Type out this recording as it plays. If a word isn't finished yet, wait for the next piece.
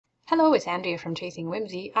Hello, it's Andrea from Chasing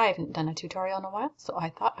Whimsy. I haven't done a tutorial in a while, so I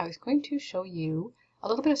thought I was going to show you a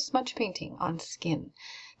little bit of smudge painting on skin.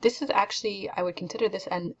 This is actually, I would consider this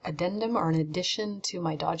an addendum or an addition to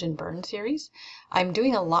my Dodge and Burn series. I'm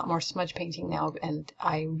doing a lot more smudge painting now and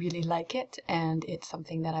I really like it, and it's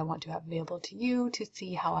something that I want to have available to you to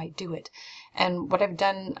see how I do it. And what I've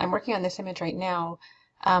done, I'm working on this image right now.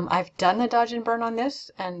 I've done the Dodge and Burn on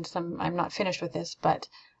this, and I'm not finished with this, but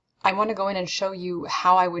I want to go in and show you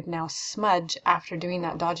how I would now smudge after doing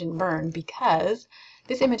that Dodge and Burn, because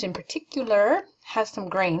this image in particular has some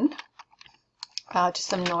grain, just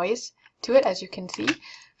some noise to it, as you can see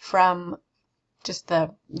from just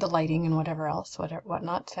the lighting and whatever else,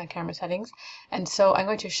 whatnot, camera settings. And so I'm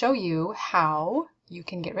going to show you how you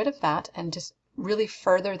can get rid of that and just really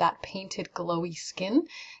further that painted glowy skin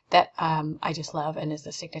that I just love and is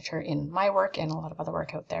the signature in my work and a lot of other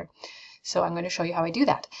work out there. So I'm going to show you how I do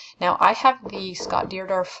that. Now I have the Scott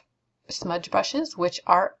Deardorff smudge brushes, which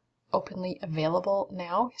are openly available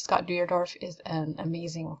now. Scott Deardorff is an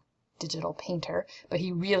amazing digital painter, but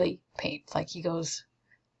he really paints, like he goes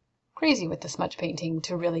crazy with the smudge painting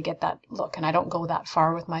to really get that look. And I don't go that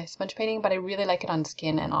far with my smudge painting, but I really like it on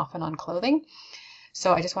skin and often on clothing.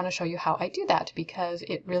 So I just want to show you how I do that because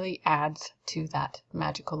it really adds to that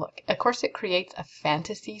magical look. Of course, it creates a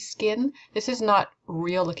fantasy skin. This is not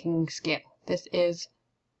real looking skin. This is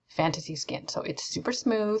fantasy skin. So it's super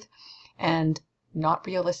smooth and not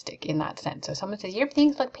realistic in that sense. So someone says, your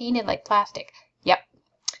things look painted like plastic. Yep,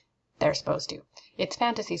 they're supposed to. It's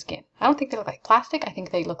fantasy skin. I don't think they look like plastic. I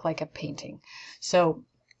think they look like a painting. So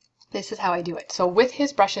this is how I do it. So with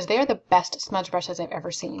his brushes, they are the best smudge brushes I've ever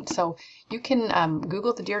seen. So you can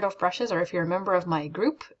Google the Deardorff brushes, or if you're a member of my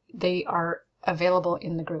group, they are available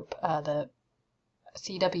in the group, the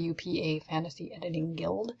CWPA Fantasy Editing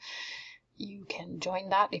Guild. You can join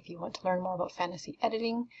that if you want to learn more about fantasy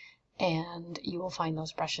editing, and you will find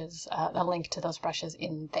those brushes, a link to those brushes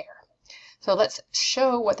in there. So let's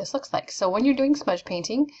show what this looks like. So when you're doing smudge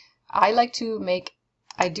painting, I like to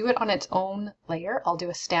I do it on its own layer. I'll do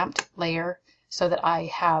a stamped layer so that I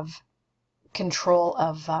have control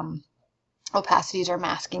of opacities or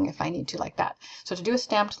masking if I need to, like that. So to do a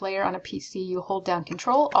stamped layer on a PC, you hold down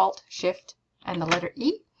Control, Alt, Shift, and the letter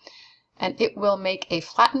E, and it will make a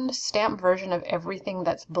flattened stamp version of everything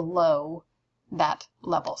that's below that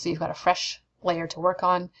level. So you've got a fresh layer to work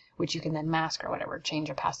on, which you can then mask or whatever, change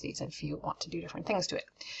opacities if you want to do different things to it.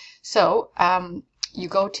 So you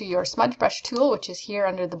go to your smudge brush tool, which is here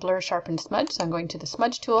under the blur sharpen smudge. So I'm going to the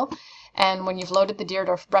smudge tool, and when you've loaded the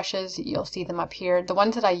Deardorff brushes, you'll see them up here. The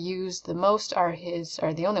ones that I use the most are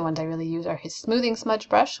the only ones I really use are his smoothing smudge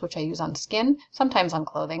brush, which I use on skin, sometimes on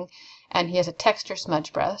clothing, and he has a texture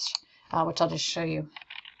smudge brush, which I'll just show you.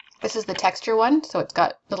 This is the texture one, so it's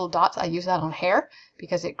got little dots. I use that on hair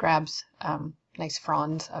because it grabs nice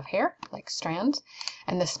fronds of hair, like strands.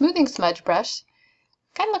 And the smoothing smudge brush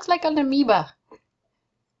kind of looks like an amoeba.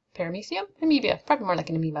 Paramecium? Amoeba, probably more like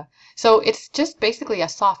an amoeba. So it's just basically a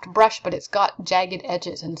soft brush, but it's got jagged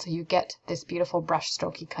edges, and so you get this beautiful brush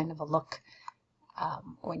strokey kind of a look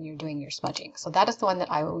when you're doing your smudging. So that is the one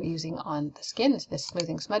that I will be using on the skin, is this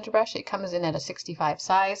smoothing smudge brush. It comes in at a 65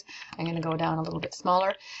 size. I'm going to go down a little bit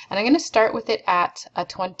smaller, and I'm going to start with it at a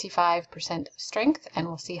 25% strength, and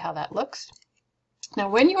we'll see how that looks. Now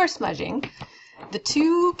when you are smudging, the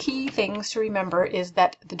two key things to remember is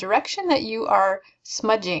that the direction that you are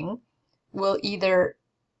smudging will either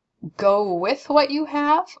go with what you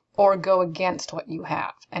have or go against what you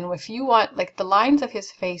have. And if you want, like the lines of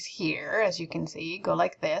his face here, as you can see, go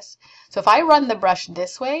like this. So if I run the brush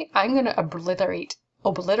this way, I'm going to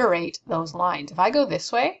obliterate those lines. If I go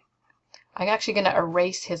this way, I'm actually going to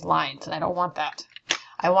erase his lines, and I don't want that.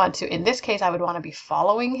 I want to, in this case, I would want to be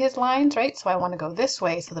following his lines, right? So I want to go this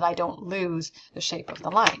way so that I don't lose the shape of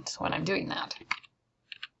the lines when I'm doing that.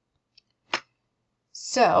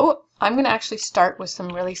 So I'm going to actually start with some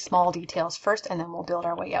really small details first, and then we'll build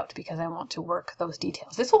our way out because I want to work those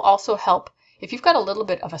details. This will also help if you've got a little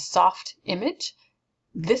bit of a soft image.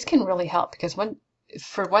 This can really help because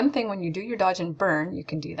for one thing, when you do your Dodge and Burn, you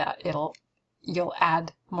can do that. You'll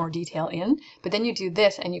add more detail in, but then you do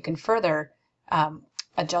this and you can further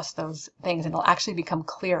adjust those things, and it'll actually become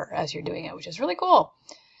clearer as you're doing it, which is really cool.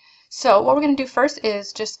 So what we're going to do first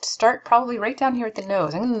is just start probably right down here at the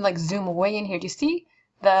nose. I'm going to like zoom way in here. Do you see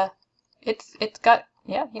it's got,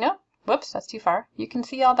 yeah, whoops, that's too far. You can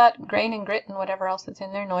see all that grain and grit and whatever else that's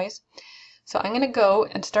in there, noise. So I'm going to go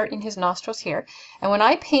and start in his nostrils here. And when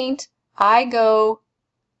I paint, I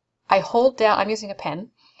hold down, I'm using a pen.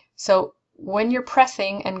 So when you're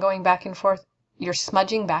pressing and going back and forth, you're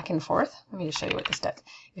smudging back and forth. Let me just show you what this does.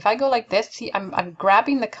 If I go like this, see, I'm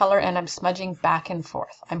grabbing the color and I'm smudging back and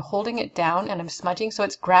forth. I'm holding it down and I'm smudging. So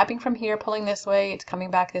it's grabbing from here, pulling this way, it's coming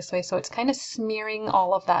back this way. So it's kind of smearing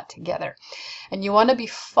all of that together. And you want to be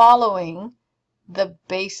following the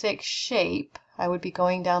basic shape. I would be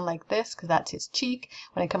going down like this because that's his cheek.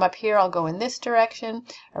 When I come up here, I'll go in this direction.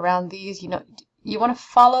 Around these, you know, you want to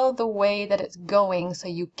follow the way that it's going so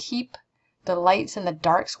you keep the lights and the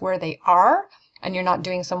darks where they are, and you're not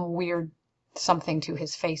doing some weird something to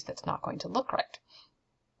his face that's not going to look right.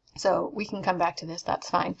 So we can come back to this, that's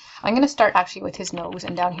fine. I'm going to start actually with his nose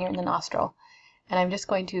and down here in the nostril. And I'm just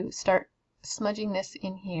going to start smudging this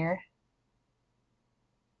in here,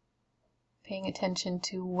 paying attention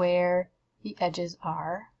to where the edges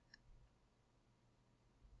are,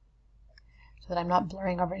 so that I'm not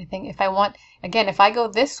blurring over anything. If I want, again, if I go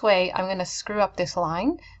this way, I'm going to screw up this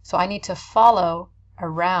line. So I need to follow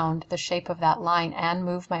around the shape of that line and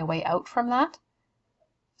move my way out from that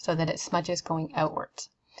so that it smudges going outwards.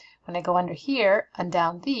 When I go under here and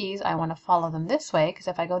down these, I want to follow them this way, because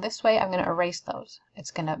if I go this way, I'm going to erase those.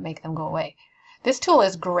 It's going to make them go away. This tool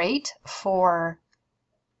is great for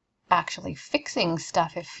actually fixing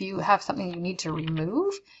stuff. If you have something you need to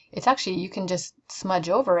remove, it's actually, you can just smudge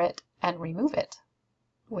over it and remove it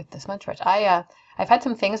with the smudge brush. I've had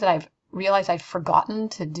some things that I've realized I've forgotten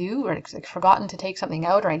to do, or forgotten to take something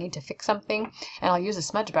out, or I need to fix something, and I'll use a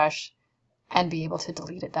smudge brush and be able to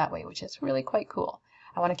delete it that way, which is really quite cool.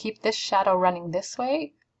 I want to keep this shadow running this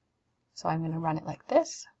way, so I'm going to run it like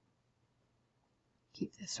this.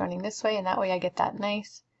 Keep this running this way, and that way I get that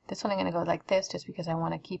nice. This one I'm going to go like this, just because I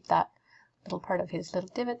want to keep that little part of his little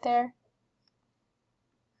divot there.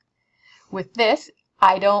 With this,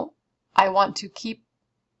 I want to keep,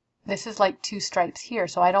 this is like two stripes here,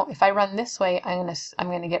 so if I run this way, I'm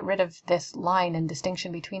going to get rid of this line and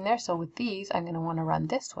distinction between there. So with these, I'm going to want to run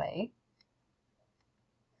this way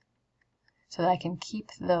so that I can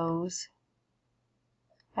keep those.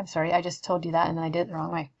 I'm sorry, I just told you that and then I did it the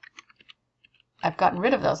wrong way. I've gotten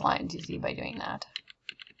rid of those lines, you see, by doing that.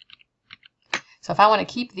 So if I want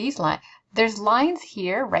to keep these lines, there's lines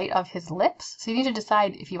here, right, of his lips. So you need to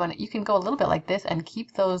decide if you want to, you can go a little bit like this and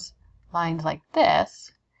keep those lines like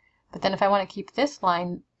this. But then if I want to keep this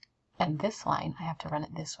line and this line, I have to run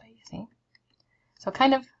it this way, you see? So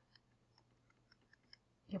kind of,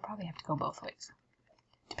 you'll probably have to go both ways.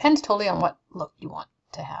 Depends totally on what look you want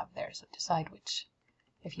to have there. So decide which,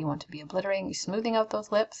 if you want to be obliterating, smoothing out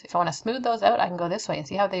those lips. If I want to smooth those out, I can go this way and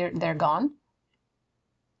see how they're gone.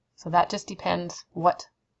 So that just depends what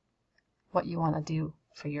you want to do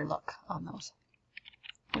for your look on those.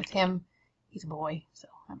 With him, he's a boy, so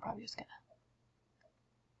I'm probably just gonna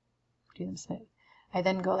do them smooth. I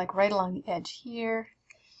then go like right along the edge here.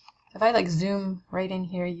 If I like zoom right in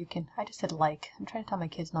here, you can, I just said like. I'm trying to tell my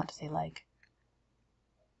kids not to say like.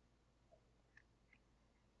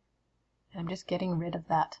 And I'm just getting rid of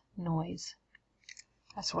that noise.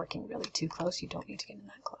 That's working really too close. You don't need to get in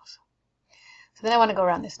that close. So then I want to go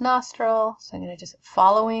around this nostril. So I'm going to just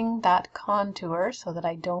following that contour so that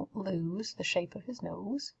I don't lose the shape of his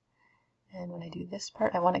nose. And when I do this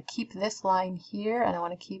part, I want to keep this line here, and I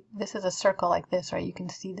want to keep, this is a circle like this, right? You can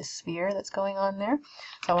see the sphere that's going on there.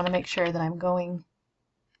 So I want to make sure that I'm going,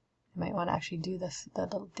 I might want to actually do this, the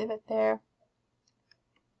little divot there.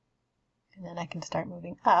 And then I can start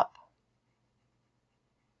moving up.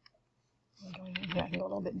 I'm going in here. I can go a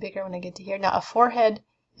little bit bigger when I get to here. Now a forehead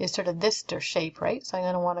is sort of this shape, right? So I'm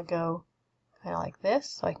going to want to go kind of like this,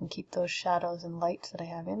 so I can keep those shadows and lights that I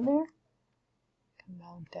have in there.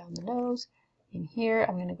 Come down the nose. In here,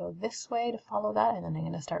 I'm going to go this way to follow that, and then I'm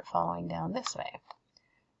going to start following down this way.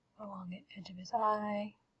 Along the edge of his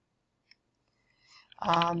eye.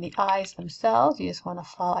 The eyes themselves, you just want to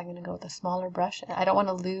follow. I'm going to go with a smaller brush. I don't want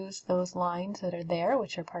to lose those lines that are there,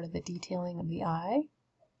 which are part of the detailing of the eye.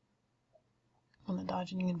 On the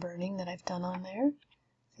dodging and burning that I've done on there.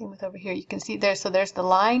 Same with over here. You can see there, so there's the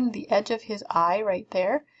line, the edge of his eye right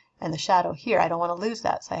there, and the shadow here. I don't want to lose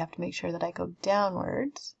that, so I have to make sure that I go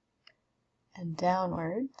downwards and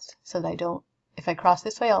downwards so that I don't, if I cross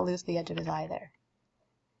this way, I'll lose the edge of his eye there.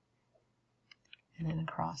 And then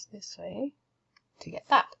across this way to get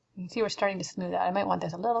that. You can see we're starting to smooth out. I might want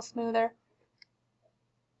this a little smoother.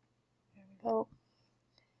 There we go.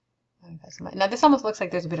 Now this almost looks like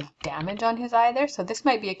there's a bit of damage on his eye there, so this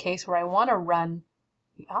might be a case where I want to run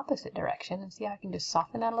the opposite direction and see how I can just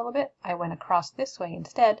soften that a little bit. I went across this way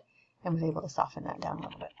instead and was able to soften that down a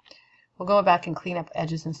little bit. We'll go back and clean up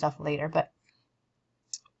edges and stuff later, but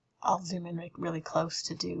I'll zoom in really close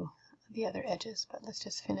to do the other edges. But let's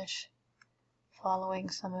just finish following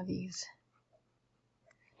some of these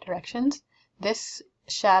directions. This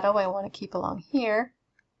shadow I want to keep along here,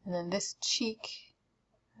 and then this cheek,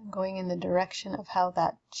 I'm going in the direction of how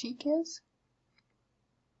that cheek is.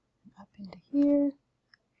 Up into here.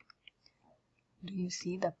 Do you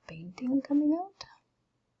see the painting coming out?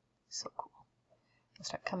 So cool. I'll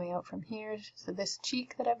start coming out from here. So this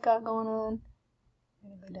cheek that I've got going on, I'm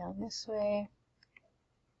going to go down this way.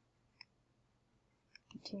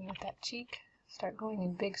 Continue with that cheek. Start going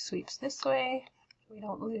in big sweeps this way. So we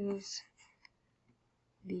don't lose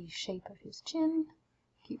the shape of his chin.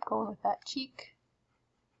 Keep going with that cheek.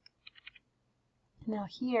 Now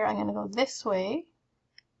here I'm going to go this way.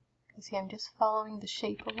 You see, I'm just following the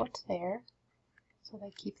shape of what's there, so that I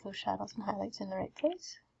keep those shadows and highlights in the right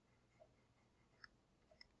place.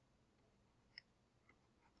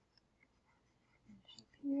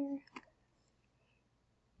 Here.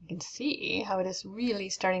 You can see how it is really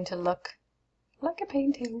starting to look like a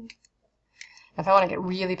painting. If I want to get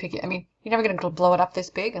really picky, I mean, you're never going to blow it up this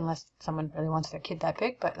big unless someone really wants their kid that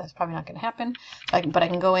big, but that's probably not going to happen. But I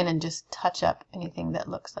can go in and just touch up anything that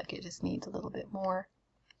looks like it just needs a little bit more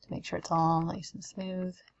to make sure it's all nice and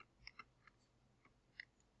smooth.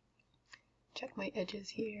 Check my edges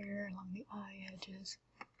here along the eye edges.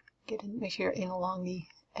 Make sure you're in along the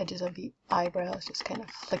edges of the eyebrows, just kind of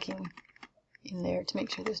flicking in there to make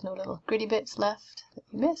sure there's no little gritty bits left that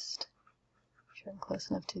you missed. Make sure I'm close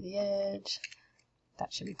enough to the edge.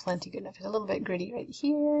 That should be plenty good enough. It's a little bit gritty right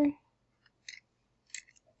here.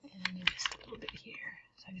 And just a little bit here.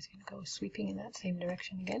 So I'm just going to go sweeping in that same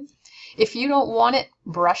direction again. If you don't want it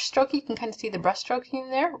brush stroke, you can kind of see the brush stroking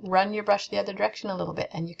there. Run your brush the other direction a little bit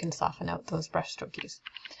and you can soften out those brush strokies.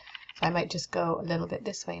 So I might just go a little bit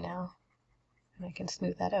this way now. And I can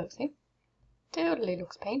smooth that out, see? Totally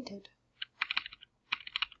looks painted.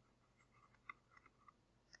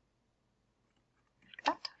 Like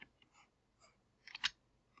that.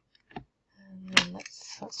 And then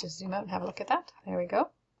let's just zoom out and have a look at that. There we go.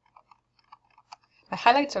 My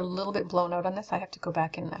highlights are a little bit blown out on this. I have to go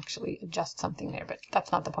back and actually adjust something there, but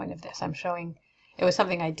that's not the point of this. I'm showing, it was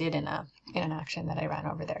something I did in an action that I ran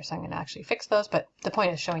over there, so I'm going to actually fix those, but the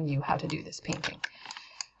point is showing you how to do this painting.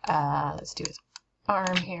 Let's do his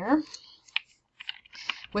arm here.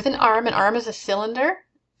 With an arm is a cylinder,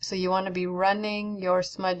 so you want to be running your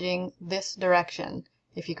smudging this direction.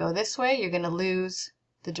 If you go this way, you're going to lose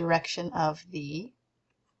the direction of the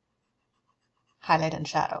highlight and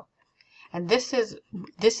shadow. And this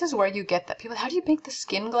is where you get that. People, how do you make the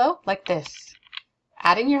skin glow? Like this.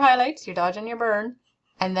 Adding your highlights, your dodge and your burn,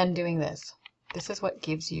 and then doing this. This is what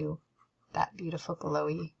gives you that beautiful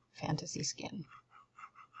glowy fantasy skin.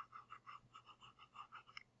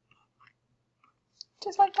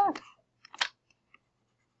 Just like that.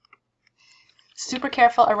 Super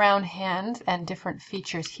careful around hands and different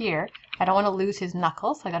features here. I don't want to lose his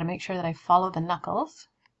knuckles, so I got to make sure that I follow the knuckles.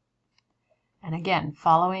 And again,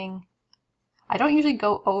 following, I don't usually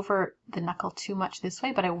go over the knuckle too much this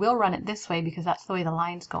way, but I will run it this way because that's the way the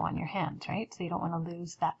lines go on your hands, right? So you don't want to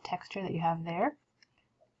lose that texture that you have there.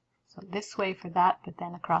 So this way for that, but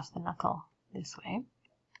then across the knuckle this way.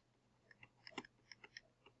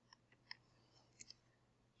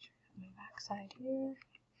 My back side here.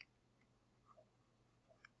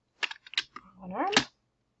 One arm.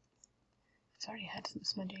 It's already had some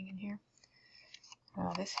smudging in here.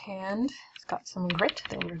 Now this hand has got some grit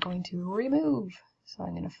that we're going to remove. So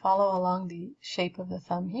I'm going to follow along the shape of the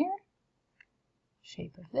thumb here.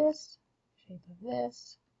 Shape of this. Shape of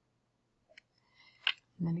this.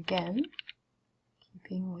 And then again,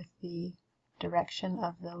 keeping with the direction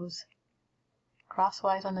of those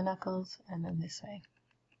crosswise on the knuckles and then this way.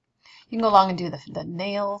 You can go along and do the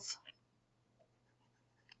nails,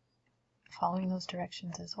 following those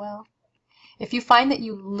directions as well. If you find that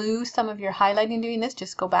you lose some of your highlighting doing this,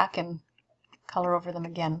 just go back and color over them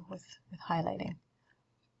again with highlighting,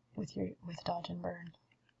 with dodge and burn.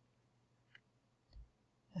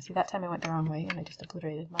 Now see, that time I went the wrong way and I just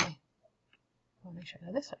obliterated my, I'll make sure I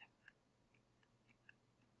go this way.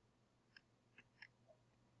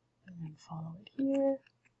 And then follow it here.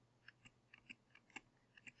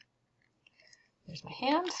 There's my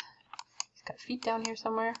hand. He's got feet down here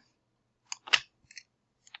somewhere.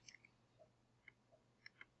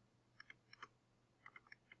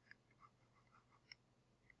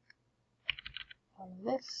 Follow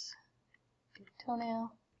this. Do the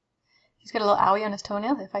toenail. He's got a little owie on his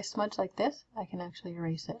toenail. If I smudge like this, I can actually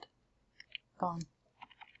erase it. Gone.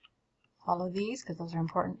 Follow these because those are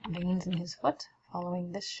important veins in his foot.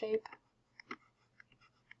 Following this shape.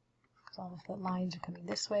 Because all of the lines are coming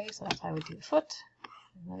this way, so that's how I would do the foot.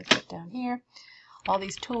 Another foot down here. All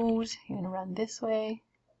these toes, you're going to run this way.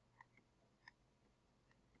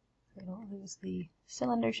 so I don't lose the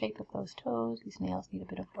cylinder shape of those toes. These nails need a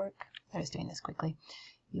bit of work. I'm just doing this quickly.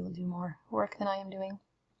 You will do more work than I am doing.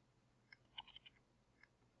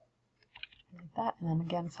 Like that, and then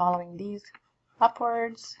again following these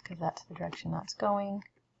upwards because that's the direction that's going.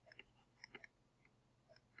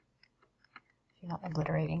 You're not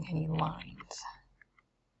obliterating any lines.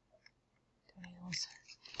 Nails.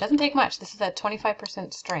 Doesn't take much. This is a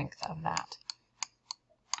 25% strength of that.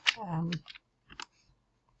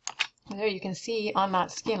 There you can see on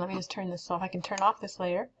that skin. Let me just turn this off. I can turn off this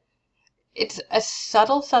layer. It's a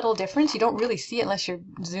subtle difference. You don't really see it unless you're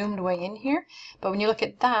zoomed way in here. But when you look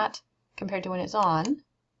at that compared to when it's on,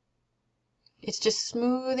 it's just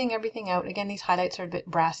smoothing everything out. Again, these highlights are a bit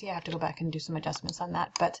brassy. I have to go back and do some adjustments on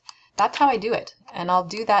that. But that's how I do it. And I'll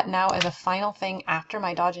do that now as a final thing after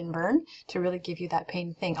my dodge and burn to really give you that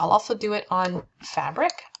paint thing. I'll also do it on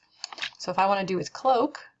fabric. So if I want to do his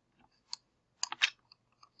cloak,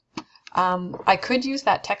 I could use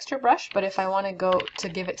that texture brush, but if I want to go to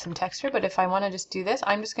give it some texture, but if I want to just do this,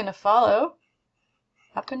 I'm just going to follow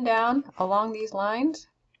up and down along these lines.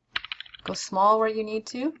 Go small where you need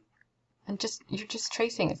to, and you're just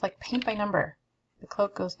tracing. It's like paint by number. The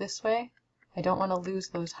cloak goes this way. I don't want to lose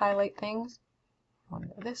those highlight things. I want to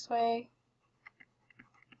go this way.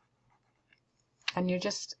 And you're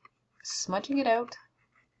just smudging it out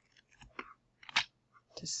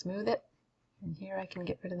to smooth it. And here I can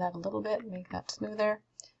get rid of that a little bit, make that smoother.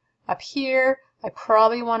 Up here, I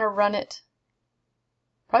probably want to run it.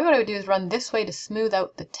 Probably what I would do is run this way to smooth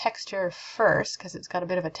out the texture first, because it's got a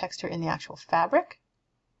bit of a texture in the actual fabric.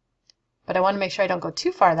 But I want to make sure I don't go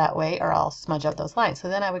too far that way or I'll smudge out those lines. So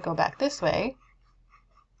then I would go back this way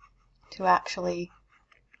to actually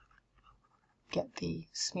get the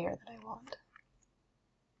smear that I want.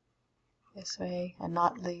 This way and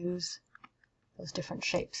not lose those different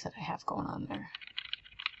shapes that I have going on there.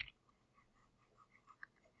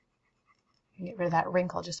 You can get rid of that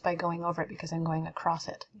wrinkle just by going over it because I'm going across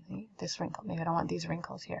it. See? This wrinkle, maybe I don't want these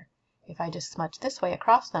wrinkles here. If I just smudge this way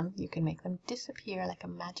across them, you can make them disappear like a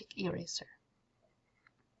magic eraser.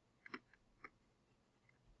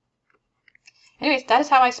 Anyways, that is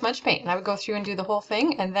how I smudge paint. And I would go through and do the whole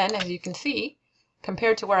thing. And then, as you can see,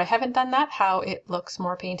 compared to where I haven't done that, how it looks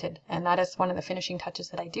more painted. And that is one of the finishing touches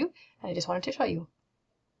that I do. And I just wanted to show you.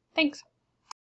 Thanks.